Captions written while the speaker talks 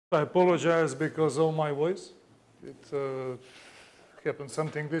I apologize because of my voice. It happened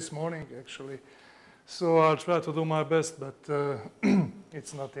something this morning, actually. So I'll try to do my best, but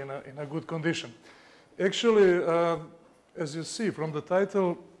it's not in a good condition. Actually, as you see from the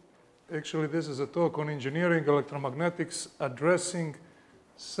title, actually this is a talk on engineering electromagnetics addressing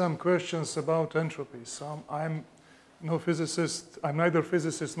some questions about entropy. So I'm no physicist, I'm neither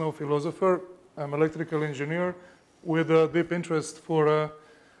physicist nor philosopher. I'm an electrical engineer with a deep interest for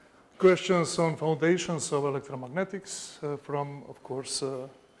questions on foundations of electromagnetics from, of course,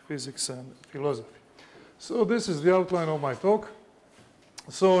 physics and philosophy. So this is the outline of my talk.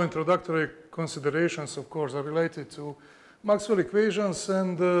 So introductory considerations, of course, are related to Maxwell equations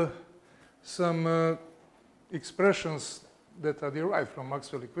and some expressions that are derived from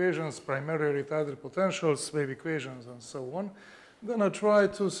Maxwell equations, primary retarded potentials, wave equations, and so on. Then I try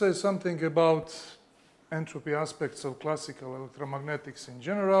to say something about entropy aspects of classical electromagnetics in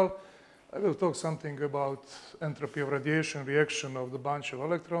general. I will talk something about entropy of radiation reaction of the bunch of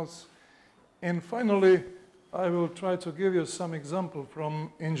electrons. And finally, I will try to give you some example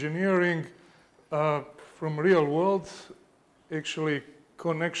from engineering, from real world, actually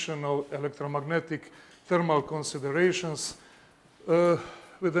connection of electromagnetic thermal considerations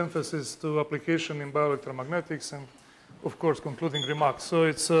with emphasis to application in bioelectromagnetics and, of course, concluding remarks. So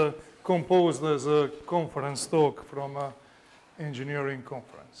it's composed as a conference talk from an engineering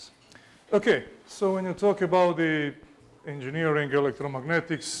conference. Okay, so when you talk about the engineering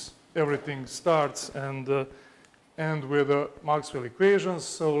electromagnetics, everything starts and end with Maxwell equations.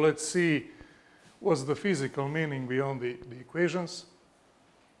 So let's see what's the physical meaning beyond the equations.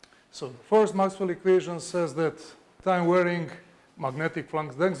 So the first Maxwell equation says that time-varying magnetic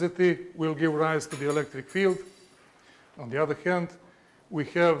flux density will give rise to the electric field. On the other hand, we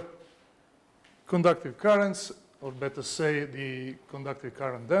have conductive currents, or better say the conductive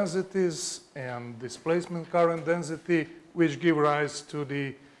current densities and displacement current density, which give rise to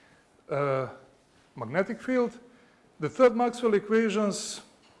the magnetic field. The third Maxwell equations,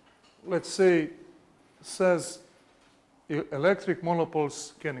 let's say, says electric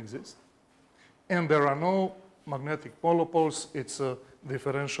monopoles can exist, and there are no magnetic monopoles. It's a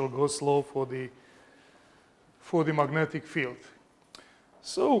differential Gauss law for the magnetic field.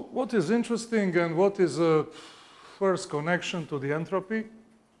 So what is interesting and what is a first connection to the entropy?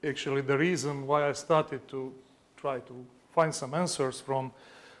 Actually, the reason why I started to try to find some answers from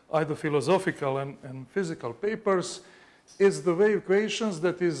either philosophical and physical papers is the wave equations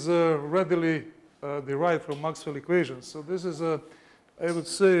that is readily derived from Maxwell equations. So this is I would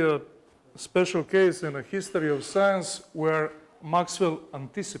say, a special case in a history of science where Maxwell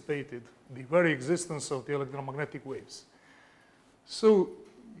anticipated the very existence of the electromagnetic waves. So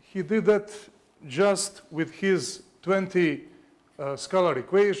he did that just with his 20 scalar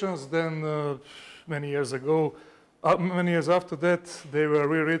equations. Then many years after that, they were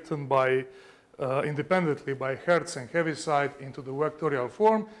rewritten by independently by Hertz and Heaviside into the vectorial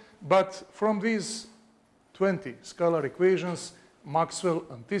form. But from these 20 scalar equations, Maxwell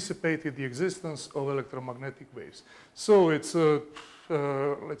anticipated the existence of electromagnetic waves. So it's a,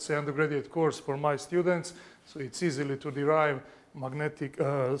 let's say, undergraduate course for my students. So it's easily to derive magnetic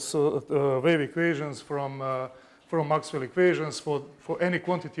wave equations from Maxwell equations for any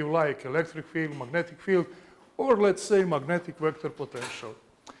quantity like electric field, magnetic field, or let's say magnetic vector potential.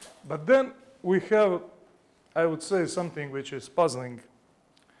 But then we have, I would say, something which is puzzling.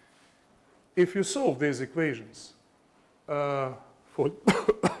 If you solve these equations,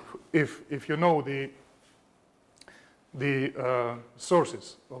 if you know the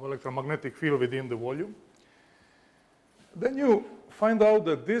sources of electromagnetic field within the volume, then you find out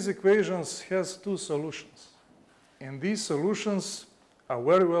that these equations has two solutions. And these solutions are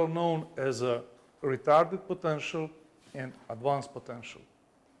very well known as a retarded potential and advanced potential.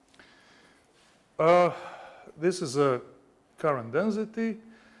 This is a current density,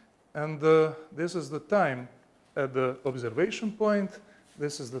 and this is the time at the observation point.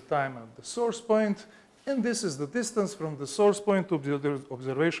 This is the time at the source point, and this is the distance from the source point to the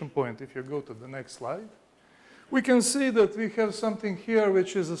observation point. If you go to the next slide, we can see that we have something here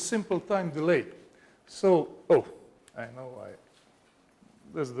which is a simple time delay. So, oh, I know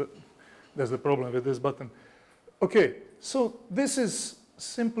there's the problem with this button. Okay, so this is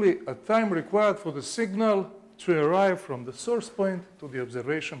simply a time required for the signal to arrive from the source point to the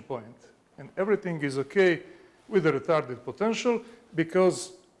observation point. And everything is okay with the retarded potential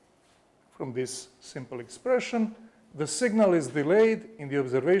because from this simple expression, the signal is delayed in the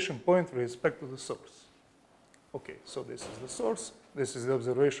observation point with respect to the source. Okay, so this is the source, this is the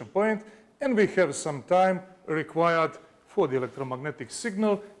observation point, and we have some time required for the electromagnetic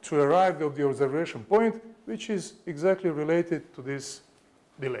signal to arrive at the observation point, which is exactly related to this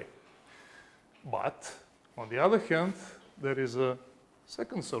delay. But on the other hand, there is a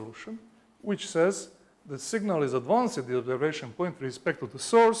second solution, which says the signal is advanced at the observation point with respect to the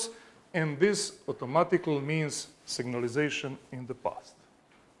source, and this automatically means signalization in the past.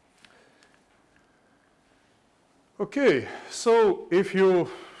 Okay, so if you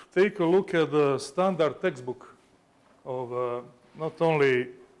take a look at the standard textbook of not only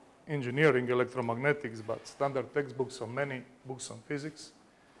engineering electromagnetics, but standard textbooks of many books on physics,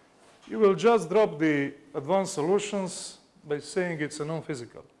 you will just drop the advanced solutions by saying it's a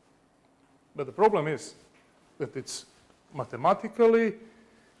non-physical. But the problem is that it's mathematically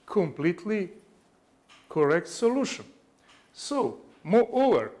completely correct solution. So,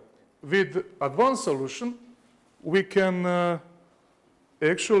 moreover, with advanced solution, we can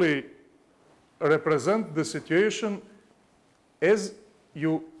actually represent the situation as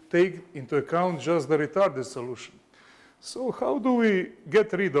you take into account just the retarded solution. So how do we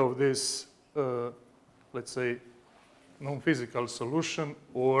get rid of this, let's say, non-physical solution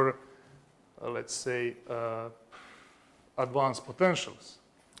or, let's say, advanced potentials?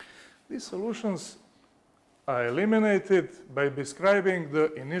 These solutions are eliminated by describing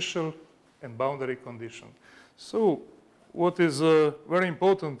the initial and boundary condition. So what is very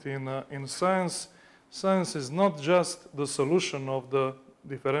important in science, science is not just the solution of the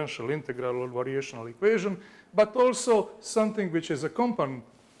differential integral or variational equation, but also something which is accompanied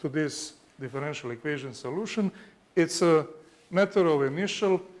to this differential equation solution. It's a matter of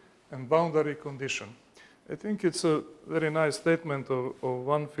initial and boundary condition. I think it's a very nice statement of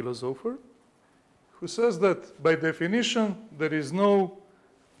one philosopher who says that by definition there is no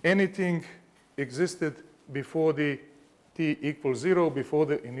anything existed before the t equals 0, before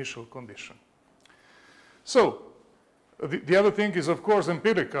the initial condition. So the other thing is, of course,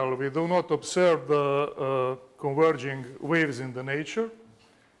 empirical. We do not observe the converging waves in the nature.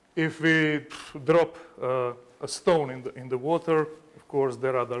 If we drop a stone in the water, of course,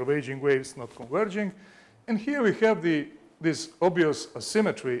 there are diverging waves not converging. And here we have this obvious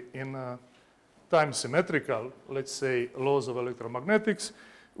asymmetry in time symmetrical, let's say, laws of electromagnetics,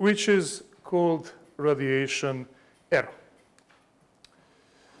 which is called radiation error.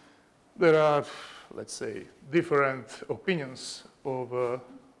 There are, let's say, different opinions of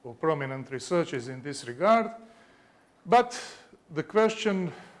prominent researchers in this regard, but the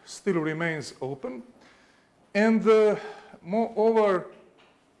question still remains open. And moreover,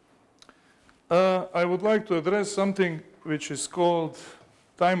 I would like to address something which is called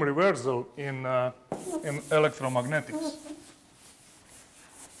time reversal in electromagnetics.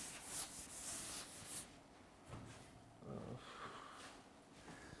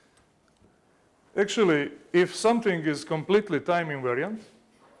 Actually, if something is completely time invariant,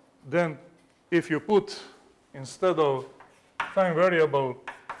 then if you put, instead of time variable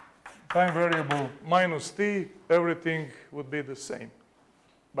minus t, everything would be the same.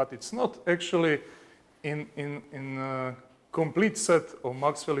 But it's not actually in a complete set of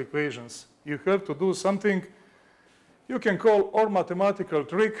Maxwell equations. You have to do something you can call or mathematical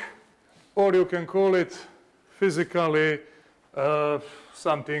trick, or you can call it physically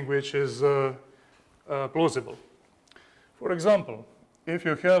something which is plausible. For example, if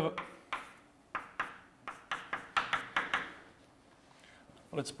you have,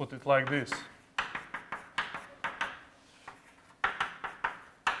 let's put it like this.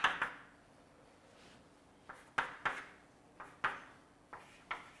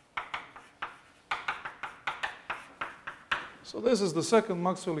 So this is the second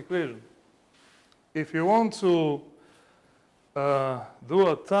Maxwell equation. If you want to do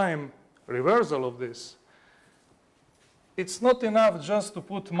a time reversal of this, it's not enough just to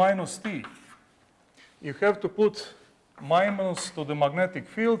put minus t. You have to put minus to the magnetic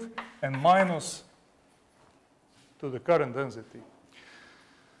field and minus to the current density.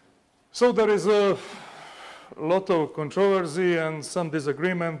 So there is a lot of controversy and some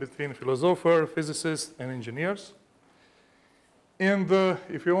disagreement between philosophers, physicists, and engineers. And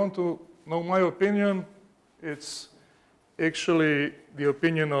if you want to know my opinion, it's actually the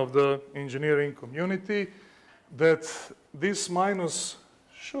opinion of the engineering community that this minus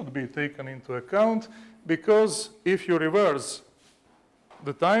should be taken into account, because if you reverse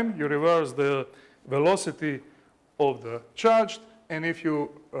the time, you reverse the velocity of the charge, and if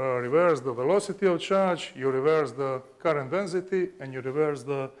you reverse the velocity of charge, you reverse the current density, and you reverse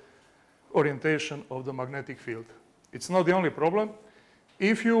the orientation of the magnetic field. It's not the only problem.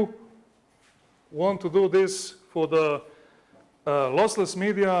 If you want to do this for the lossless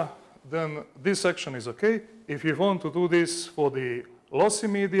media, then this action is okay. If you want to do this for the lossy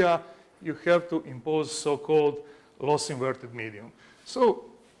media, you have to impose so-called loss-inverted medium. So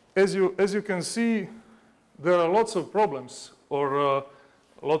as you can see, there are lots of problems or a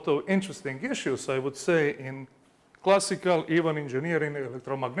lot of interesting issues, I would say, in classical, even engineering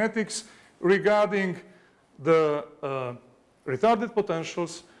electromagnetics regarding the retarded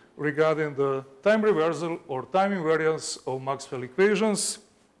potentials, regarding the time reversal or time invariance of Maxwell equations,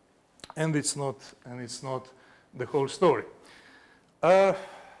 and it's not the whole story.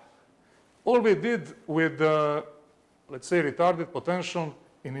 All we did with, let's say, retarded potential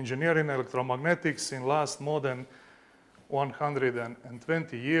in engineering electromagnetics in last more than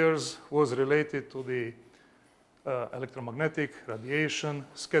 120 years was related to the electromagnetic radiation,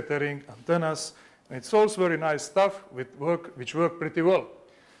 scattering, antennas. And it's also very nice stuff which work pretty well.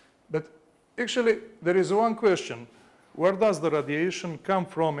 But actually, there is one question. Where does the radiation come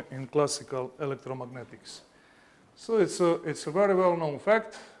from in classical electromagnetics? So it's a very well-known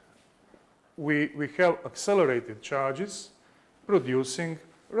fact. We have accelerated charges producing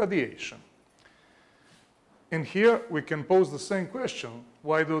radiation. And here we can pose the same question.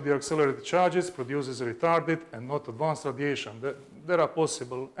 Why do the accelerated charges produce retarded and not advanced radiation? There are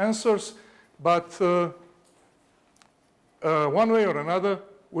possible answers, but one way or another,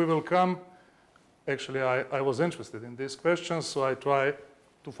 we will come. Actually, I was interested in these questions, so I try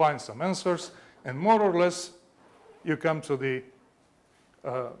to find some answers. And more or less, you come to the,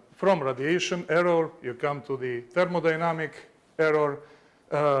 from radiation error, you come to the thermodynamic error,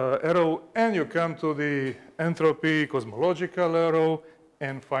 and you come to the entropy cosmological error,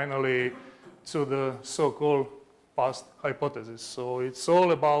 and finally to the so-called past hypothesis. So it's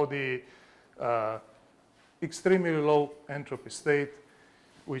all about the extremely low entropy state,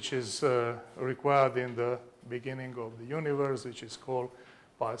 which is required in the beginning of the universe, which is called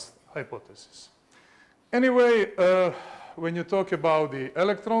past hypothesis. Anyway, when you talk about the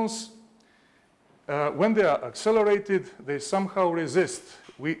electrons, when they are accelerated, they somehow resist.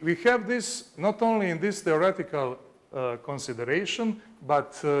 We have this not only in this theoretical consideration,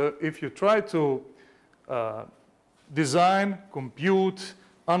 but if you try to design, compute,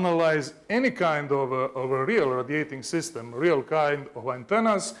 analyze any kind of a real radiating system, real kind of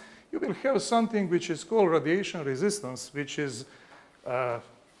antennas, you will have something which is called radiation resistance, which is,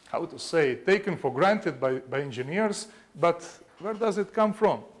 how to say, taken for granted by engineers. But where does it come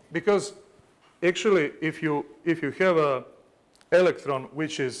from? Because actually, if you have an electron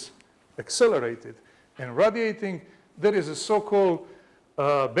which is accelerated and radiating, there is a so-called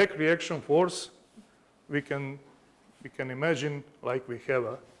back reaction force. We can imagine like we have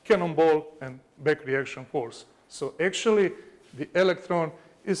a cannonball and back reaction force. So actually, the electron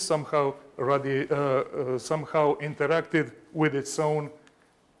is somehow interacted with its own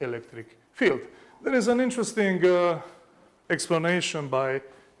electric field. There is an interesting explanation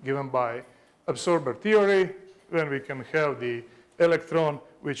given by absorber theory, when we can have the electron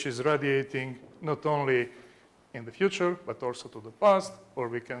which is radiating not only in the future, but also to the past, or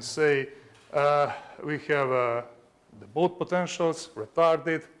we can say we have the both potentials,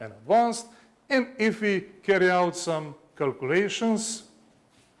 retarded and advanced, and if we carry out some calculations,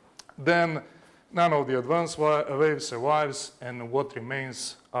 then none of the advanced waves survives, and what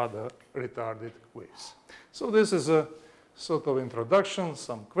remains are the retarded waves. So this is a sort of introduction,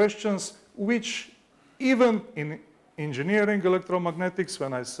 some questions, which even in engineering electromagnetics,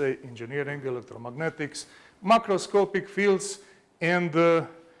 when I say engineering electromagnetics, macroscopic fields and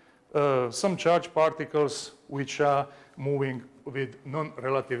some charged particles which are moving with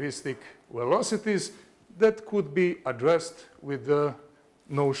non-relativistic velocities that could be addressed with the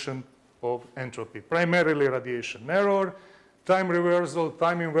notion of entropy, primarily radiation error, time reversal,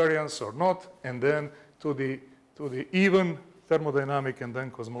 time invariance or not, and then to the even thermodynamic and then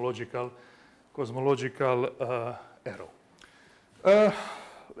cosmological error.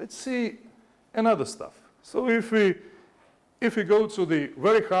 Let's see another stuff. So if we go to the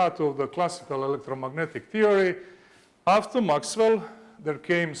very heart of the classical electromagnetic theory, after Maxwell, there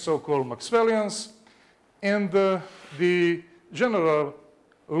came so-called Maxwellians, and the general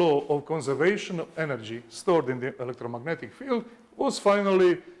law of conservation of energy stored in the electromagnetic field was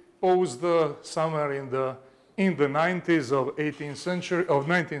finally posed somewhere in the 90s of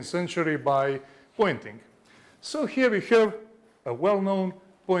 19th century by Poynting. So here we have a well-known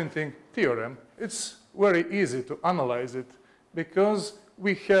Poynting theorem. It's very easy to analyze it because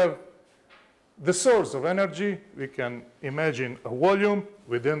we have the source of energy. We can imagine a volume.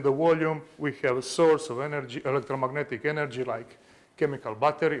 Within the volume, we have a source of energy, electromagnetic energy, like chemical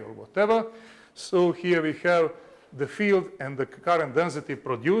battery or whatever. So here we have the field and the current density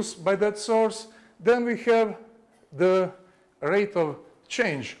produced by that source. Then we have the rate of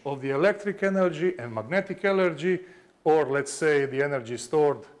change of the electric energy and magnetic energy, or let's say the energy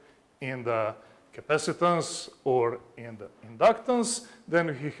stored in the capacitance or in the inductance.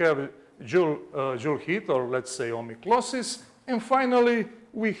 Then we have Joule heat, or let's say ohmic losses. And finally,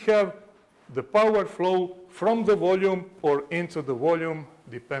 we have the power flow from the volume or into the volume,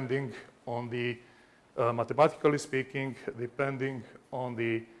 depending on the, mathematically speaking, depending on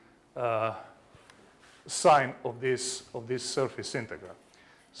the sign of this surface integral.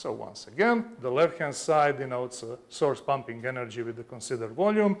 So once again, the left-hand side denotes source pumping energy with the considered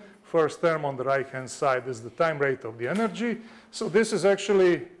volume. First term on the right-hand side is the time rate of the energy. So this is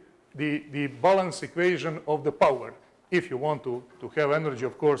actually the balance equation of the power. If you want to have energy,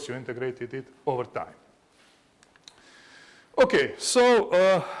 of course, you integrated it over time. Okay,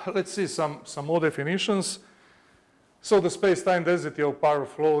 so let's see some more definitions. So the space-time density of power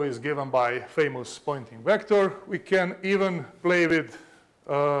flow is given by famous Poynting vector. We can even play with,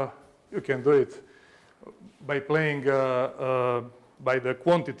 you can do it by playing by the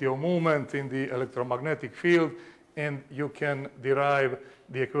quantity of movement in the electromagnetic field, and you can derive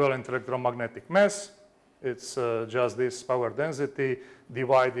the equivalent electromagnetic mass. It's just this power density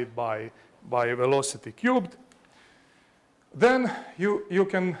divided by velocity cubed. Then you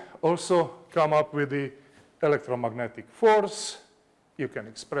can also come up with the electromagnetic force. You can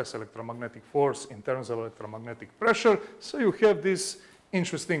express electromagnetic force in terms of electromagnetic pressure. So you have these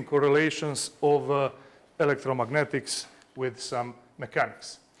interesting correlations of electromagnetics with some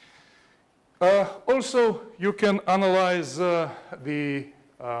mechanics. Also, you can analyze the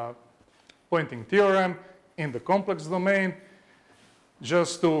Poynting theorem in the complex domain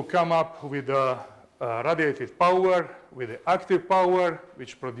just to come up with a radiated power with the active power,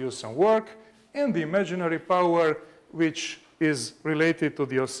 which produces some work, and the imaginary power, which is related to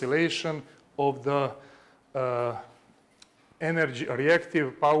the oscillation of the energy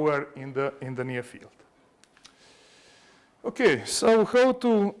reactive power in the near field. Okay, so how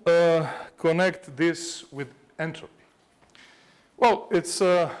to connect this with entropy? Well, it's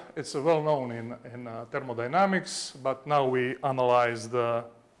well known in thermodynamics, but now we analyze the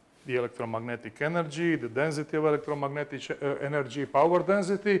electromagnetic energy, the density of electromagnetic energy, power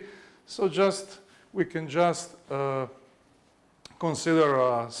density. So we can just consider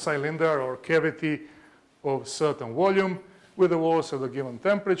a cylinder or cavity of certain volume with the walls at a given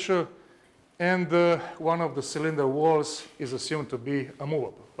temperature, and one of the cylinder walls is assumed to be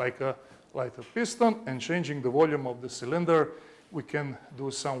immovable, like a piston, and changing the volume of the cylinder, we can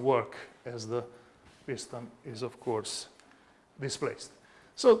do some work as the piston is, of course, displaced.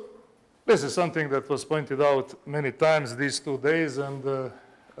 So this is something that was pointed out many times these 2 days, and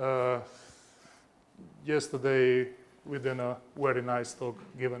yesterday within a very nice talk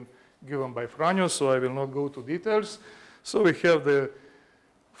given by Franjo, so I will not go to details. So we have the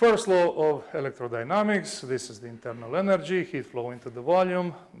first law of electrodynamics. This is the internal energy, heat flow into the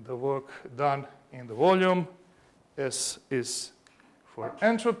volume, the work done in the volume. S is for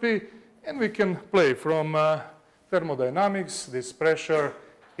entropy, and we can play from thermodynamics. This pressure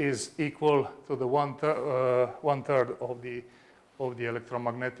is equal to the one third of the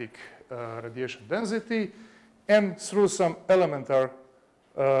electromagnetic radiation density, and through some elementary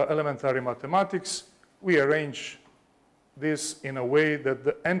mathematics, we arrange this in a way that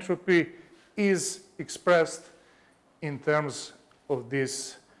the entropy is expressed in terms of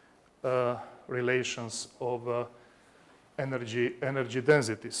these relations of energy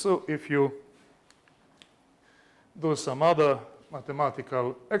density. So if you do some other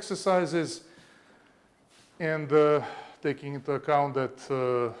mathematical exercises and taking into account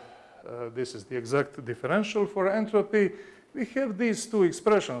that this is the exact differential for entropy, we have these 2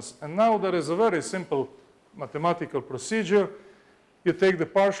 expressions. And now there is a very simple mathematical procedure. You take the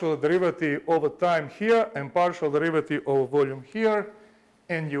partial derivative over time here and partial derivative over volume here,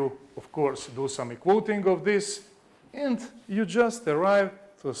 and you, of course, do some equating of this, and you just arrive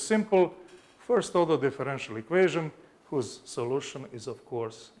to a simple first-order differential equation whose solution is, of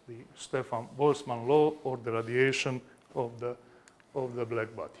course, the Stefan-Boltzmann law, or the radiation of the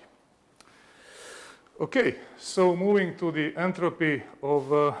black body. Okay, so moving to the entropy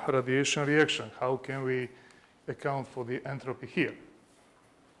of radiation reaction. How can we account for the entropy here?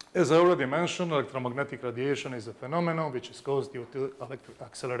 As I already mentioned, electromagnetic radiation is a phenomenon which is caused due to electric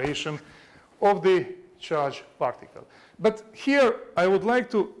acceleration of the charged particle. But here I would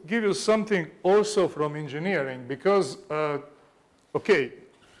like to give you something also from engineering, because, okay,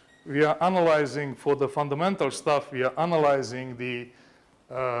 we are analyzing for the fundamental stuff, we are analyzing the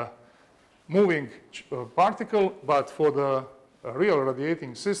moving particle, but for the real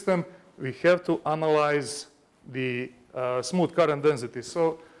radiating system, we have to analyze the smooth current density.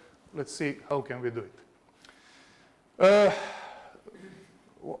 So let's see how can we do it.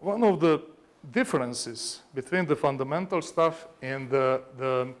 One of the differences between the fundamental stuff and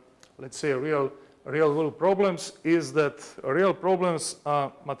the let's say, real world problems is that real problems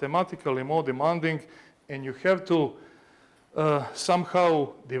are mathematically more demanding, and you have to somehow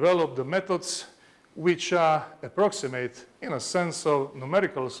develop the methods which are approximate in a sense of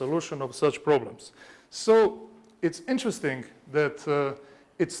numerical solution of such problems. So it's interesting that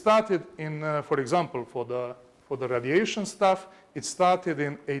it started in, for example, for the radiation stuff, it started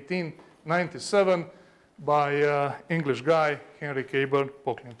in 1897 by English guy Henry Cable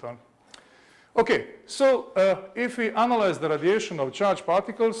Pocklington. Okay, so if we analyze the radiation of charged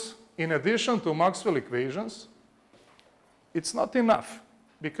particles in addition to Maxwell equations, it's not enough,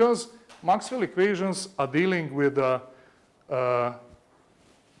 because Maxwell equations are dealing with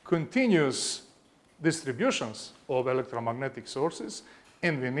continuous distributions of electromagnetic sources,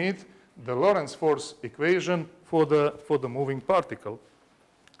 and we need the Lorentz force equation for the moving particle.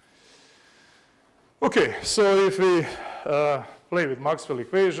 Okay, so if we play with Maxwell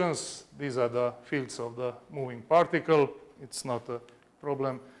equations, these are the fields of the moving particle. It's not a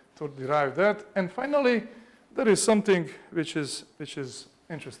problem to derive that. And finally, there is something which is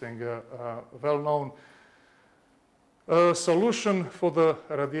interesting, well-known solution for the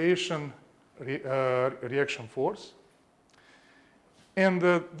radiation reaction force. And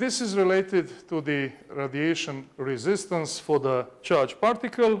this is related to the radiation resistance for the charged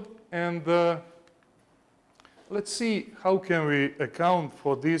particle. And let's see how can we account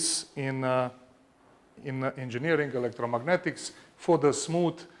for this in engineering electromagnetics for the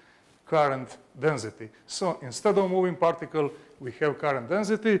smooth current density. So instead of moving particle, we have current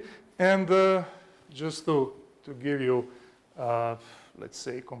density. And just to give you, let's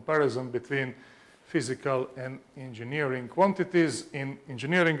say, comparison between physical and engineering quantities, in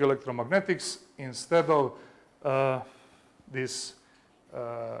engineering electromagnetics, instead of this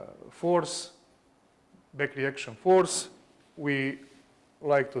force, back reaction force, we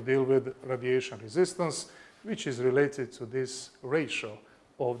like to deal with radiation resistance, which is related to this ratio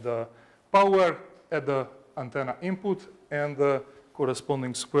of the power at the antenna input and the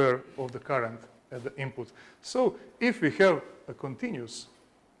corresponding square of the current at the input. So if we have a continuous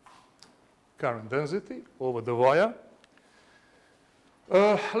current density over the wire,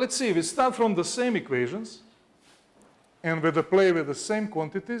 let's see, we start from the same equations and we play with the same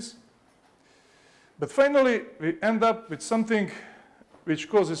quantities. But finally, we end up with something which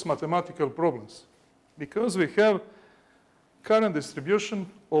causes mathematical problems, because we have current distribution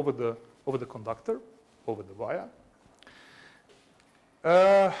over the conductor, over the wire,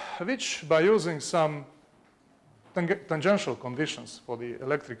 which by using some tangential conditions for the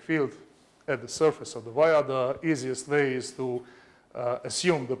electric field at the surface of the wire, the easiest way is to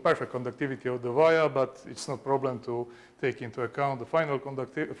assume the perfect conductivity of the wire, but it's not a problem to take into account the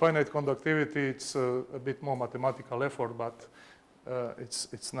finite conductivity. It's a bit more mathematical effort, but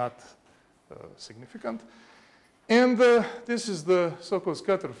it's not significant. And this is the so-called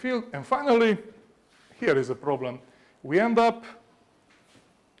scatter field. And finally, here is a problem. We end up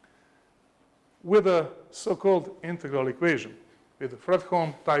with a so-called integral equation, with a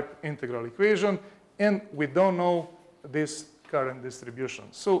Fredholm type integral equation, and we don't know this current distribution.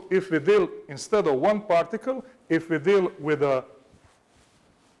 So if we deal, instead of one particle, if we deal with a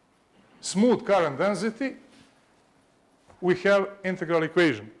smooth current density, we have integral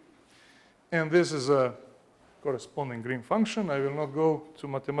equation. And this is a corresponding green function. I will not go to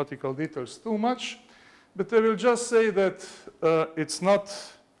mathematical details too much, but I will just say that it's not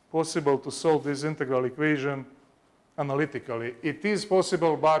possible to solve this integral equation analytically. It is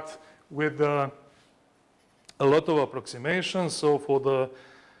possible, but with a lot of approximations. So for the,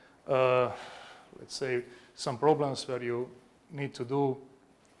 let's say, some problems where you need to do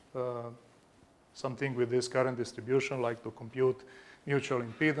something with this current distribution, like to compute mutual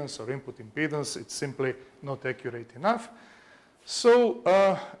impedance or input impedance, it's simply not accurate enough. So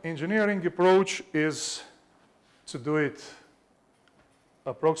engineering approach is to do it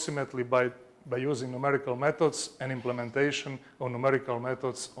approximately by using numerical methods and implementation of numerical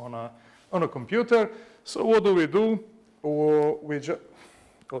methods on a computer. So what do?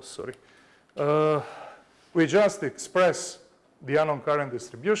 We just express the unknown current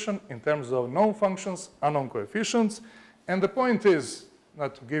distribution in terms of known functions, unknown coefficients. And the point is,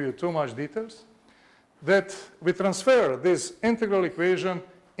 not to give you too much details, that we transfer this integral equation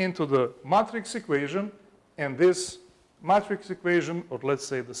into the matrix equation, and this matrix equation, or let's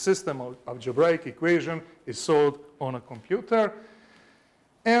say the system of algebraic equation is solved on a computer.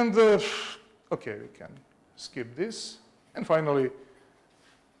 And okay, we can skip this. And finally,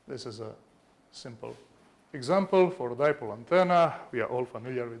 this is a simple example for a dipole antenna. We are all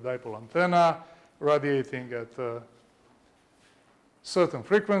familiar with dipole antenna radiating at a certain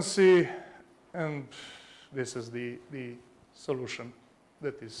frequency, and this is the solution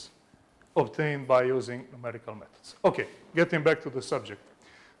that is obtained by using numerical methods. Okay, getting back to the subject.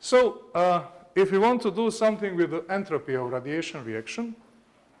 So if we want to do something with the entropy of radiation reaction,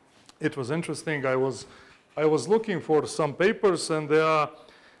 it was interesting. I was looking for some papers, and they are,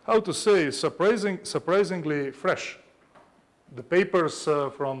 how to say, surprisingly fresh. The papers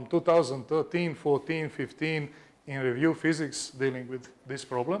from 2013, 14, 15 in Review Physics dealing with this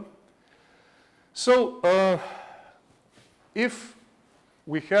problem. So if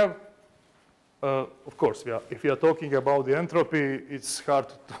we have, of course, if we are talking about the entropy, it's hard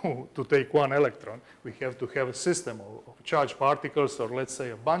to take one electron. We have to have a system of charged particles, or let's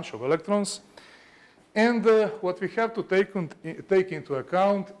say a bunch of electrons. And what we have to take into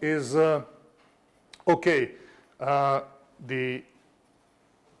account is, okay, the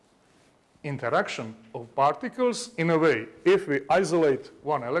interaction of particles in a way. If we isolate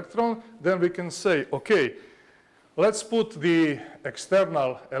one electron, then we can say, okay, let's put the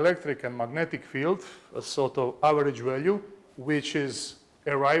external electric and magnetic field, a sort of average value, which is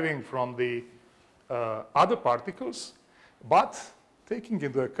arriving from the other particles, but taking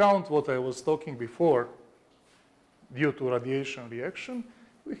into account what I was talking before, due to radiation reaction,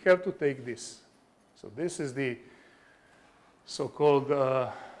 we have to take this. So this is the so-called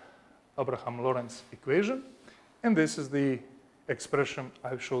Abraham-Lorentz equation, and this is the expression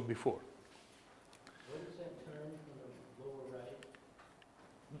I showed before. What is that term on the lower right?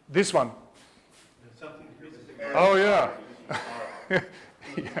 This one. Oh, yeah.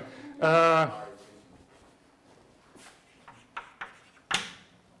 Yeah.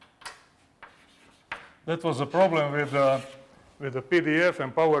 That was a problem with the PDF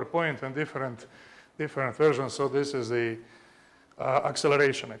and PowerPoint and different versions. So this is the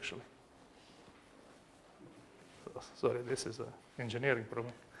acceleration, actually. Sorry, this is an engineering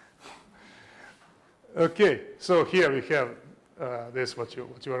problem. Okay, so here we have this what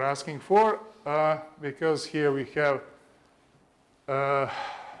you are asking for, because here we have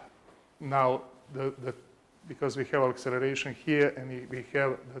now because we have acceleration here, and we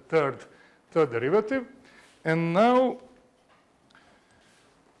have the third derivative. And now,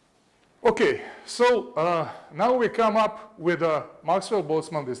 okay, so now we come up with a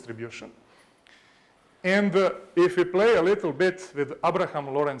Maxwell-Boltzmann distribution. And if we play a little bit with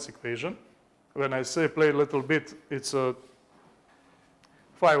Abraham-Lorentz equation, when I say play a little bit, it's 5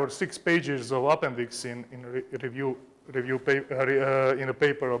 or 6 pages of appendix in a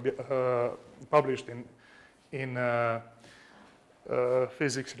paper published in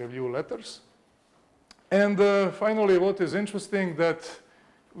Physics Review Letters. And finally, what is interesting that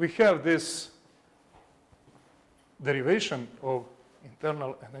we have this derivation of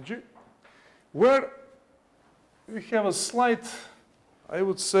internal energy, where we have a slight, I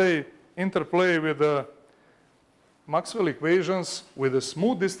would say, interplay with the Maxwell equations with a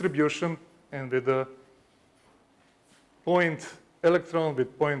smooth distribution and with a point electron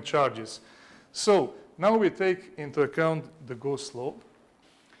with point charges. So now we take into account the Gauss law.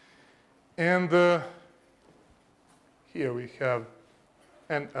 And here we have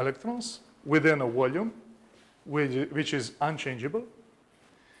n electrons within a volume which is unchangeable.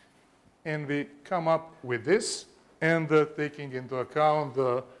 And we come up with this, and taking into account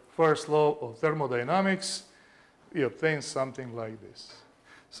the first law of thermodynamics, we obtain something like this.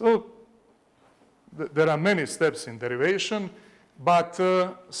 So there are many steps in derivation, but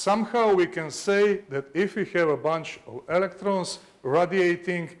somehow we can say that if we have a bunch of electrons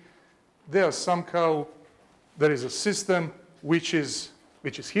radiating, there is a system which is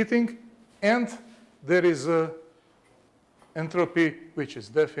heating, and there is a entropy which is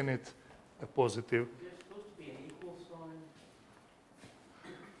definite, a positive. Is there supposed to be an equal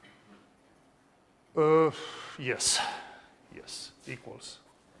sign? Yes, equals.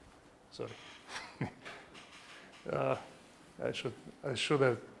 Sorry. I should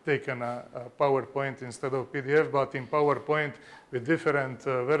have taken a PowerPoint instead of PDF, but in PowerPoint with different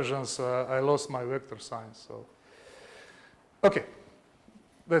versions, I lost my vector sign. So, okay,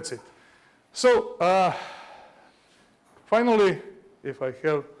 that's it. So, finally, if I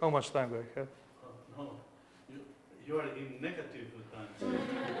have, how much time do I have? No, you are in negative time.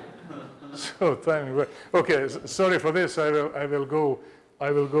 So timing. Okay, sorry for this. I will go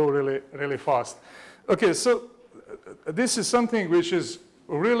really fast. Okay, so this is something which is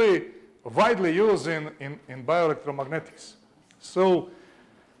really widely used in bioelectromagnetics. So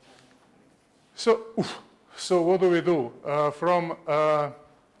what do we do? From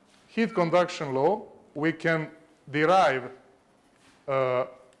heat conduction law, we can derive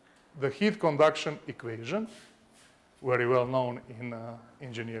the heat conduction equation, very well known in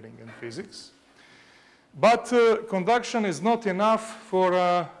engineering and physics. But conduction is not enough for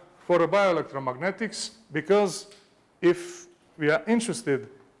bioelectromagnetics, because if we are interested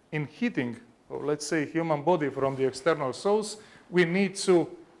in heating, or let's say human body from the external source, we need to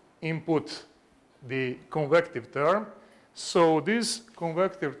input the convective term. So this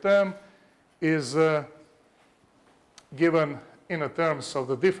convective term is given in terms of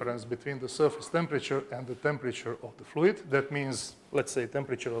the difference between the surface temperature and the temperature of the fluid. That means, let's say,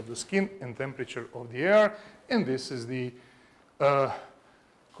 temperature of the skin and temperature of the air. And this is the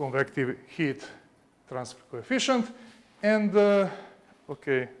convective heat transfer coefficient. And,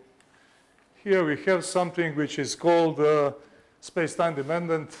 okay, here we have something which is called space-time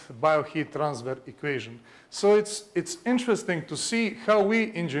dependent bioheat transfer equation. So it's interesting to see how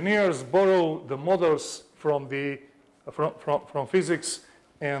we engineers borrow the models from physics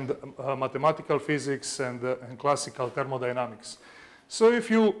and mathematical physics and classical thermodynamics. So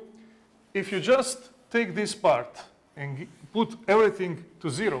if you just take this part and put everything to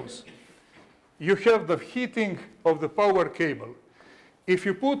zeros, you have the heating of the power cable. If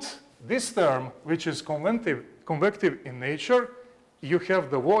you put this term, which is convective in nature, you have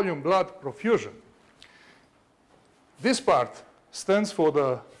the volume blood profusion. This part stands for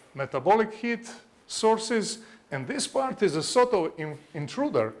the metabolic heat sources, and this part is a sort of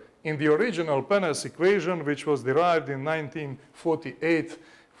intruder in the original Penne's equation, which was derived in 1948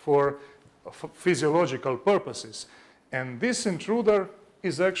 for physiological purposes. And this intruder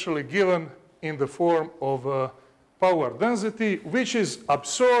is actually given in the form of power density, which is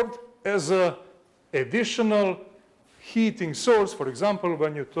absorbed as an additional heating source, for example,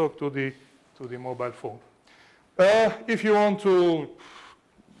 when you talk to the mobile phone. If you want to,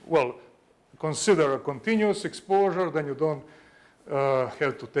 well, consider a continuous exposure, then you don't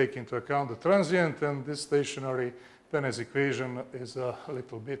have to take into account the transient, and this stationary Penne's equation is a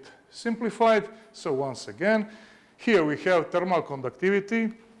little bit simplified. So once again, here we have thermal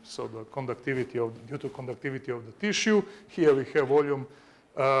conductivity, so the conductivity due to conductivity of the tissue. Here we have volume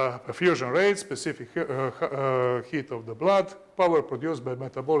fusion rate, specific heat of the blood, power produced by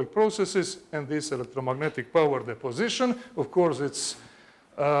metabolic processes, and this electromagnetic power deposition. Of course, it's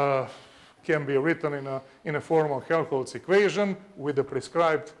can be written in a form of Helmholtz equation with a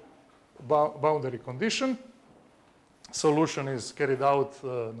prescribed boundary condition. Solution is carried out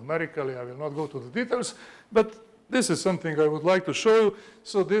numerically. I will not go to the details, but this is something I would like to show you.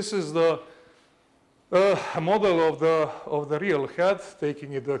 So this is the model of the real head,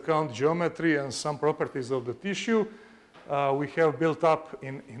 taking into account geometry and some properties of the tissue we have built up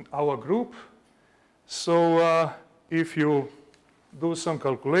in our group. So if you do some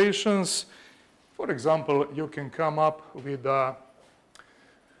calculations, for example, you can come up with a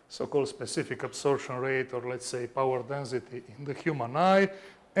so-called specific absorption rate, or let's say power density in the human eye.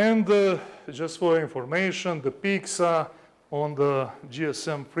 And just for information, the peaks are on the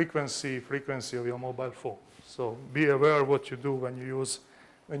GSM frequency of your mobile phone. So be aware what you do when you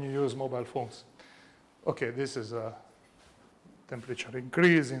use mobile phones. Okay, this is a temperature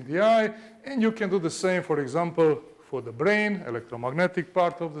increase in the eye, and you can do the same, for example, for the brain, electromagnetic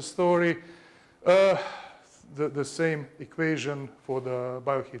part of the story. The same equation for the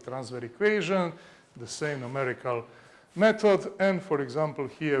bioheat transfer equation, the same numerical method, and for example,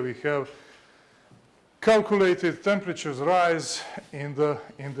 here we have calculated temperatures rise in the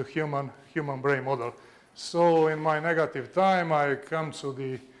human brain model. So in my negative time, I come to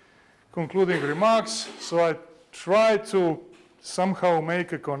the concluding remarks. So I try to somehow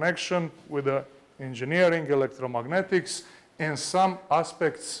make a connection with the engineering, electromagnetics, and some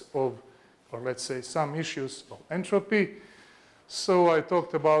aspects of, or let's say some issues of entropy. So I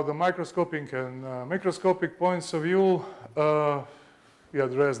talked about the microscopic and microscopic points of view. We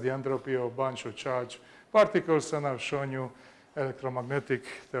addressed the entropy of a bunch of charged particles, and I've shown you electromagnetic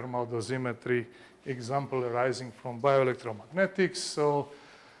thermal dosimetry example arising from bioelectromagnetics. So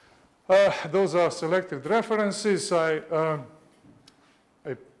those are selected references. I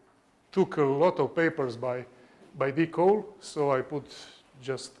took a lot of papers by D. Cole, so I put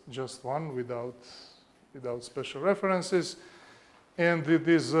just one without special references. And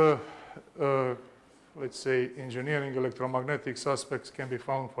these, let's say, engineering electromagnetics aspects can be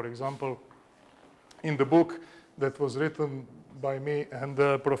found, for example, in the book that was written by me and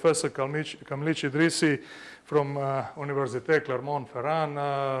Professor Kamlici Idrisi from Université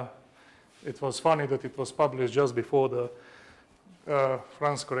Clermont-Ferrand. It was funny that it was published just before the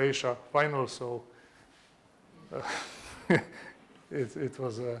France-Croatia final, so it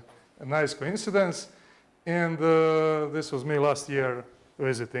was a nice coincidence. And this was me last year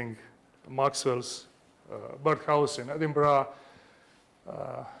visiting Maxwell's birdhouse in Edinburgh.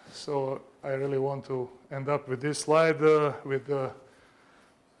 So I really want to end up with this slide with the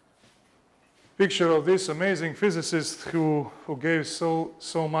picture of this amazing physicist who gave so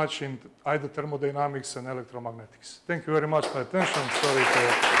much in either thermodynamics and electromagnetics. Thank you very much for attention. Sorry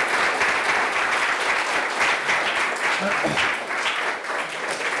for...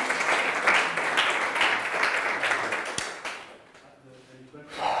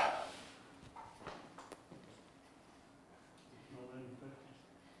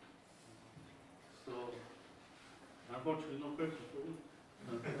 Unfortunately, no questions for you.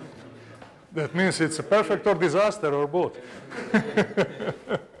 That means it's a perfect or disaster or both.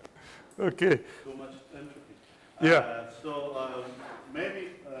 Okay. Too much entropy. Yeah. So maybe,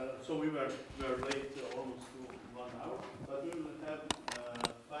 so we were late